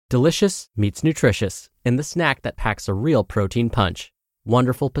Delicious meets nutritious in the snack that packs a real protein punch.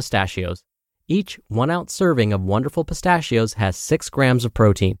 Wonderful Pistachios. Each 1-ounce serving of Wonderful Pistachios has 6 grams of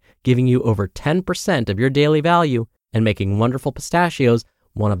protein, giving you over 10% of your daily value and making Wonderful Pistachios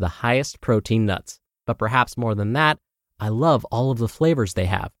one of the highest protein nuts. But perhaps more than that, I love all of the flavors they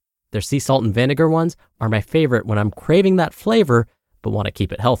have. Their sea salt and vinegar ones are my favorite when I'm craving that flavor but want to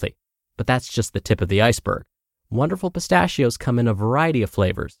keep it healthy. But that's just the tip of the iceberg. Wonderful Pistachios come in a variety of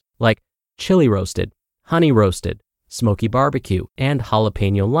flavors, like chili roasted, honey roasted, smoky barbecue, and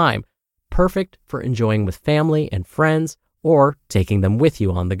jalapeno lime, perfect for enjoying with family and friends or taking them with you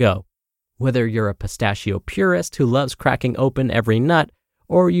on the go. Whether you're a pistachio purist who loves cracking open every nut,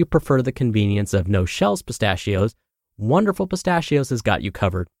 or you prefer the convenience of no-shells pistachios, Wonderful Pistachios has got you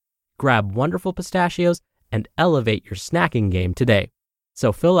covered. Grab Wonderful Pistachios and elevate your snacking game today.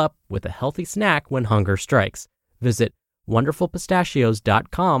 So fill up with a healthy snack when hunger strikes. Visit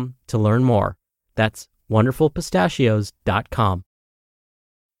wonderfulpistachios.com to learn more. That's wonderfulpistachios.com.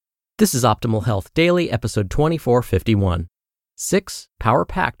 This is Optimal Health Daily, episode 2451. 6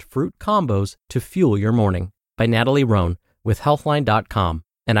 power-packed fruit combos to fuel your morning by Nathalie Rhone with Healthline.com.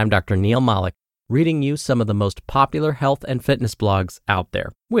 And I'm Dr. Neil Malik, reading you some of the most popular health and fitness blogs out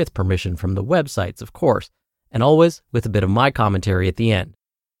there, with permission from the websites, of course, and always with a bit of my commentary at the end.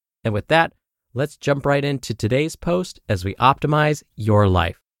 And with that, let's jump right into today's post as we optimize your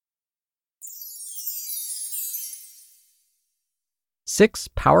life. 6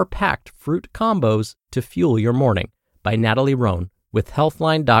 power-packed fruit combos to fuel your morning by Nathalie Rhone with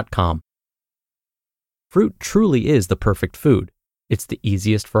Healthline.com. Fruit truly is the perfect food. It's the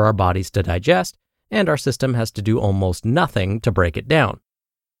easiest for our bodies to digest, and our system has to do almost nothing to break it down.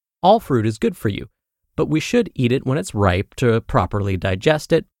 All fruit is good for you, but we should eat it when it's ripe to properly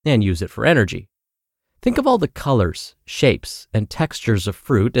digest it and use it for energy. Think of all the colors, shapes, and textures of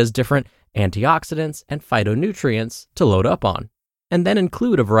fruit as different antioxidants and phytonutrients to load up on, and then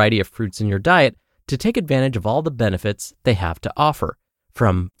include a variety of fruits in your diet to take advantage of all the benefits they have to offer,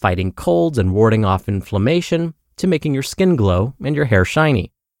 from fighting colds and warding off inflammation to making your skin glow and your hair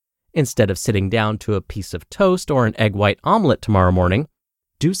shiny. Instead of sitting down to a piece of toast or an egg white omelet tomorrow morning,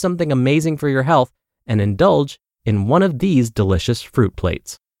 do something amazing for your health and indulge in one of these delicious fruit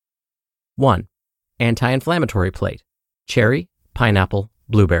plates. 1. Anti-inflammatory plate. Cherry, pineapple,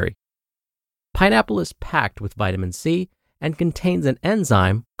 blueberry. Pineapple is packed with vitamin C and contains an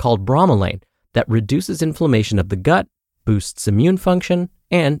enzyme called bromelain that reduces inflammation of the gut, boosts immune function,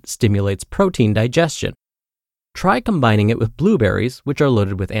 and stimulates protein digestion. Try combining it with blueberries, which are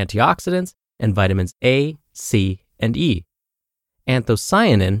loaded with antioxidants and vitamins A, C, and E.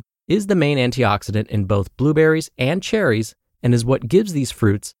 Anthocyanin is the main antioxidant in both blueberries and cherries and is what gives these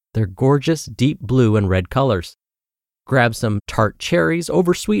fruits their gorgeous deep blue and red colors. Grab some tart cherries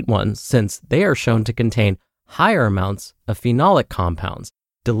over sweet ones since they are shown to contain higher amounts of phenolic compounds,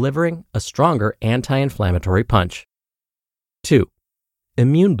 delivering a stronger anti-inflammatory punch. 2.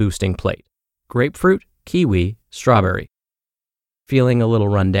 Immune boosting plate. Grapefruit, kiwi, strawberry. Feeling a little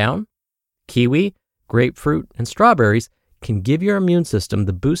run down? Kiwi, grapefruit, and strawberries can give your immune system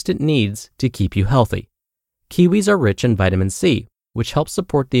the boost it needs to keep you healthy. Kiwis are rich in vitamin C, which helps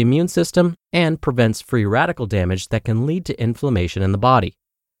support the immune system and prevents free radical damage that can lead to inflammation in the body.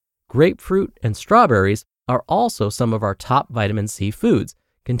 Grapefruit and strawberries are also some of our top vitamin C foods,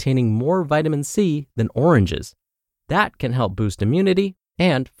 containing more vitamin C than oranges. That can help boost immunity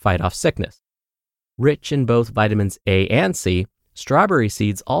and fight off sickness. Rich in both vitamins A and C, strawberry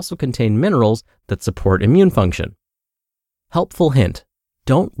seeds also contain minerals that support immune function. Helpful hint: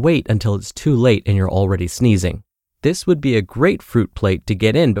 don't wait until it's too late and you're already sneezing. This would be a great fruit plate to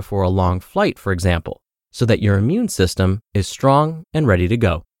get in before a long flight, for example, so that your immune system is strong and ready to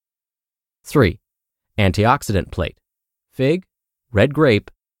go. 3. Antioxidant plate. Fig, red grape,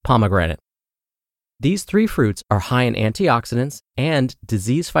 pomegranate. These 3 fruits are high in antioxidants and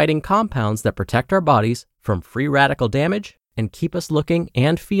disease-fighting compounds that protect our bodies from free radical damage and keep us looking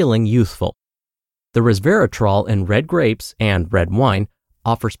and feeling youthful. The resveratrol in red grapes and red wine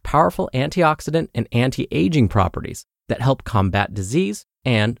offers powerful antioxidant and anti-aging properties that help combat disease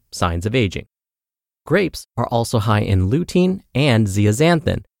and signs of aging. Grapes are also high in lutein and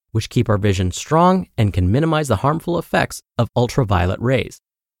zeaxanthin, which keep our vision strong and can minimize the harmful effects of ultraviolet rays.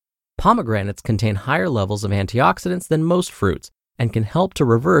 Pomegranates contain higher levels of antioxidants than most fruits and can help to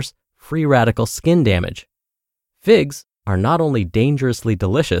reverse free radical skin damage. Figs are not only dangerously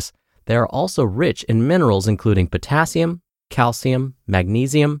delicious, they are also rich in minerals including potassium, calcium,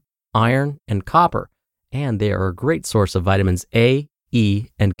 magnesium, iron, and copper, and they are a great source of vitamins A, E,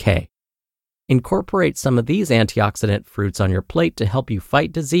 and K. Incorporate some of these antioxidant fruits on your plate to help you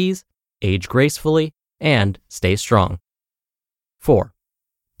fight disease, age gracefully, and stay strong. 4.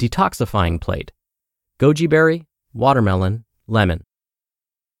 Detoxifying plate. Goji berry, watermelon, lemon.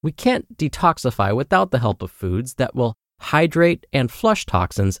 We can't detoxify without the help of foods that will hydrate and flush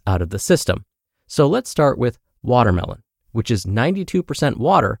toxins out of the system. So let's start with watermelon, which is 92%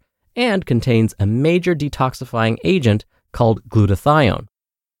 water and contains a major detoxifying agent called glutathione.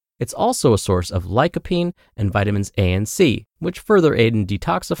 It's also a source of lycopene and vitamins A and C, which further aid in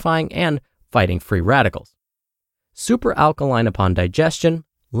detoxifying and fighting free radicals. Super alkaline upon digestion,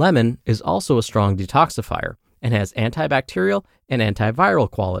 lemon is also a strong detoxifier and has antibacterial and antiviral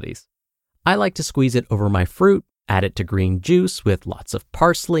qualities. I like to squeeze it over my fruit, add it to green juice with lots of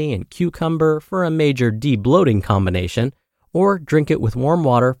parsley and cucumber for a major de-bloating combination, or drink it with warm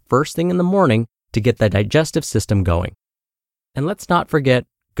water first thing in the morning to get the digestive system going. And let's not forget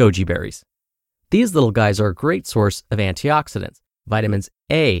goji berries. These little guys are a great source of antioxidants, vitamins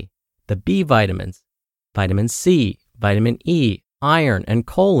A, the B vitamins, vitamin C, vitamin E, iron, and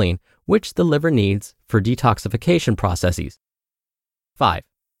choline, which the liver needs for detoxification processes. 5.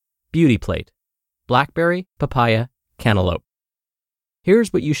 Beauty plate. Blackberry, papaya, cantaloupe.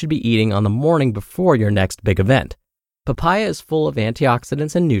 Here's what you should be eating on the morning before your next big event. Papaya is full of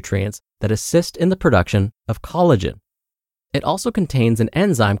antioxidants and nutrients that assist in the production of collagen. It also contains an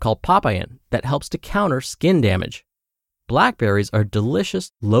enzyme called papain that helps to counter skin damage. Blackberries are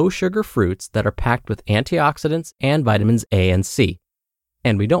delicious, low-sugar fruits that are packed with antioxidants and vitamins A and C.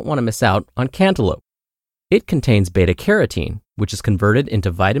 And we don't want to miss out on cantaloupe. It contains beta-carotene, which is converted into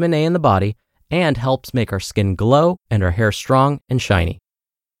vitamin A in the body and helps make our skin glow and our hair strong and shiny.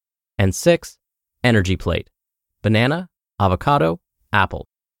 And 6, energy plate. Banana, avocado, apple.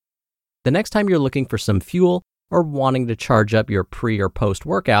 The next time you're looking for some fuel or wanting to charge up your pre or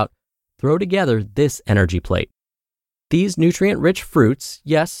post-workout, throw together this energy plate. These nutrient-rich fruits,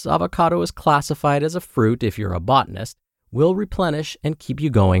 yes, avocado is classified as a fruit if you're a botanist, will replenish and keep you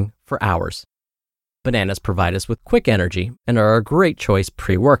going for hours. Bananas provide us with quick energy and are a great choice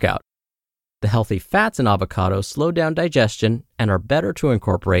pre-workout. The healthy fats in avocado slow down digestion and are better to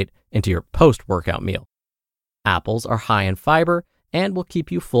incorporate into your post-workout meal. Apples are high in fiber and will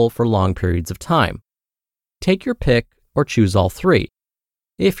keep you full for long periods of time. Take your pick or choose all three.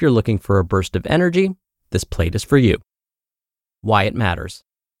 If you're looking for a burst of energy, this plate is for you. Why it matters.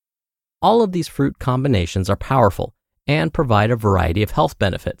 All of these fruit combinations are powerful and provide a variety of health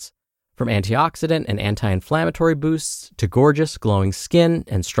benefits, from antioxidant and anti-inflammatory boosts to gorgeous glowing skin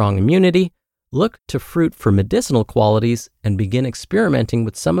and strong immunity. Look to fruit for medicinal qualities and begin experimenting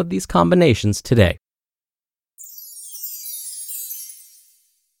with some of these combinations today.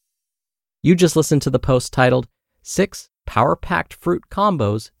 You just listened to the post titled 6 Power-Packed Fruit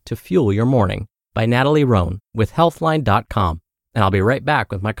Combos to Fuel Your Morning by Nathalie Rhone with Healthline.com, and I'll be right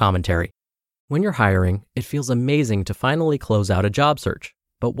back with my commentary. When you're hiring, it feels amazing to finally close out a job search.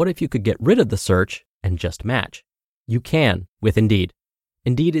 But what if you could get rid of the search and just match? You can with Indeed.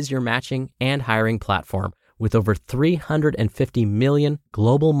 Indeed is your matching and hiring platform with over 350 million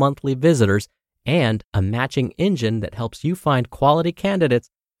global monthly visitors and a matching engine that helps you find quality candidates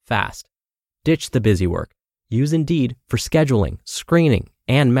fast. Ditch the busy work. Use Indeed for scheduling, screening,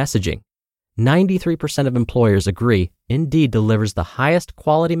 and messaging. 93% of employers agree Indeed delivers the highest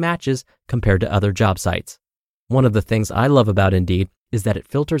quality matches compared to other job sites. One of the things I love about Indeed is that it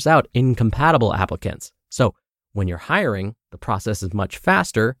filters out incompatible applicants. So when you're hiring, the process is much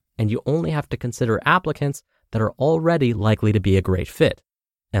faster and you only have to consider applicants that are already likely to be a great fit.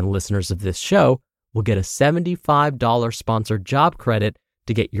 And listeners of this show will get a $75 sponsored job credit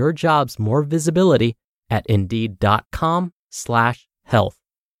to get your jobs more visibility at Indeed.com/health.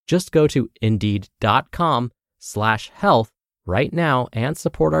 Just go to Indeed.com/health right now and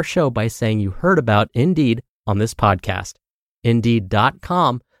support our show by saying you heard about Indeed on this podcast.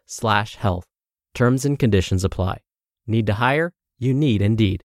 Indeed.com/health. Terms and conditions apply. Need to hire? You need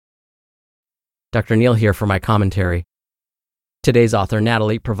Indeed. Dr. Neil here for my commentary. Today's author,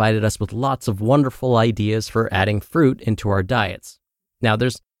 Nathalie, provided us with lots of wonderful ideas for adding fruit into our diets. Now,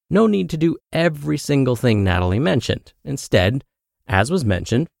 there's no need to do every single thing Nathalie mentioned. Instead, as was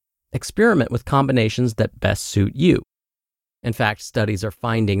mentioned, experiment with combinations that best suit you. In fact, studies are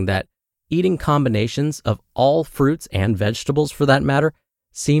finding that eating combinations of all fruits and vegetables, for that matter,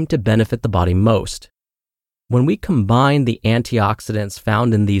 seem to benefit the body most. When we combine the antioxidants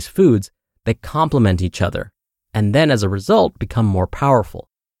found in these foods, they complement each other, and then as a result become more powerful.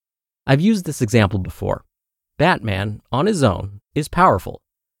 I've used this example before. Batman, on his own, is powerful,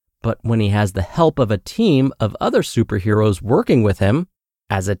 but when he has the help of a team of other superheroes working with him,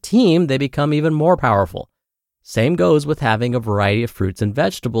 As a team, they become even more powerful. Same goes with having a variety of fruits and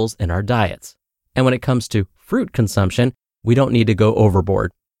vegetables in our diets. And when it comes to fruit consumption, we don't need to go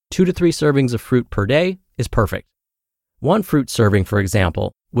overboard. 2 to 3 servings of fruit per day is perfect. One fruit serving, for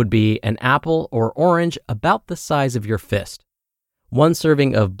example, would be an apple or orange about the size of your fist. One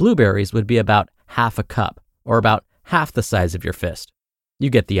serving of blueberries would be about half a cup, or about half the size of your fist. You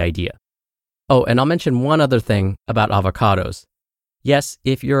get the idea. Oh, and I'll mention one other thing about avocados. Yes,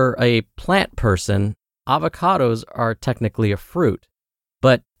 if you're a plant person, avocados are technically a fruit.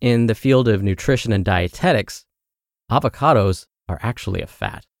 But in the field of nutrition and dietetics, avocados are actually a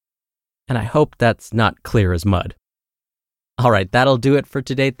fat. And I hope that's not clear as mud. All right, that'll do it for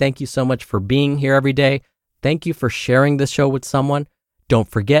today. Thank you so much for being here every day. Thank you for sharing this show with someone. Don't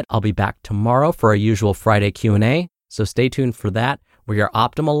forget, I'll be back tomorrow for our usual Friday Q&A, so stay tuned for that, where your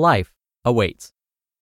optimal life awaits.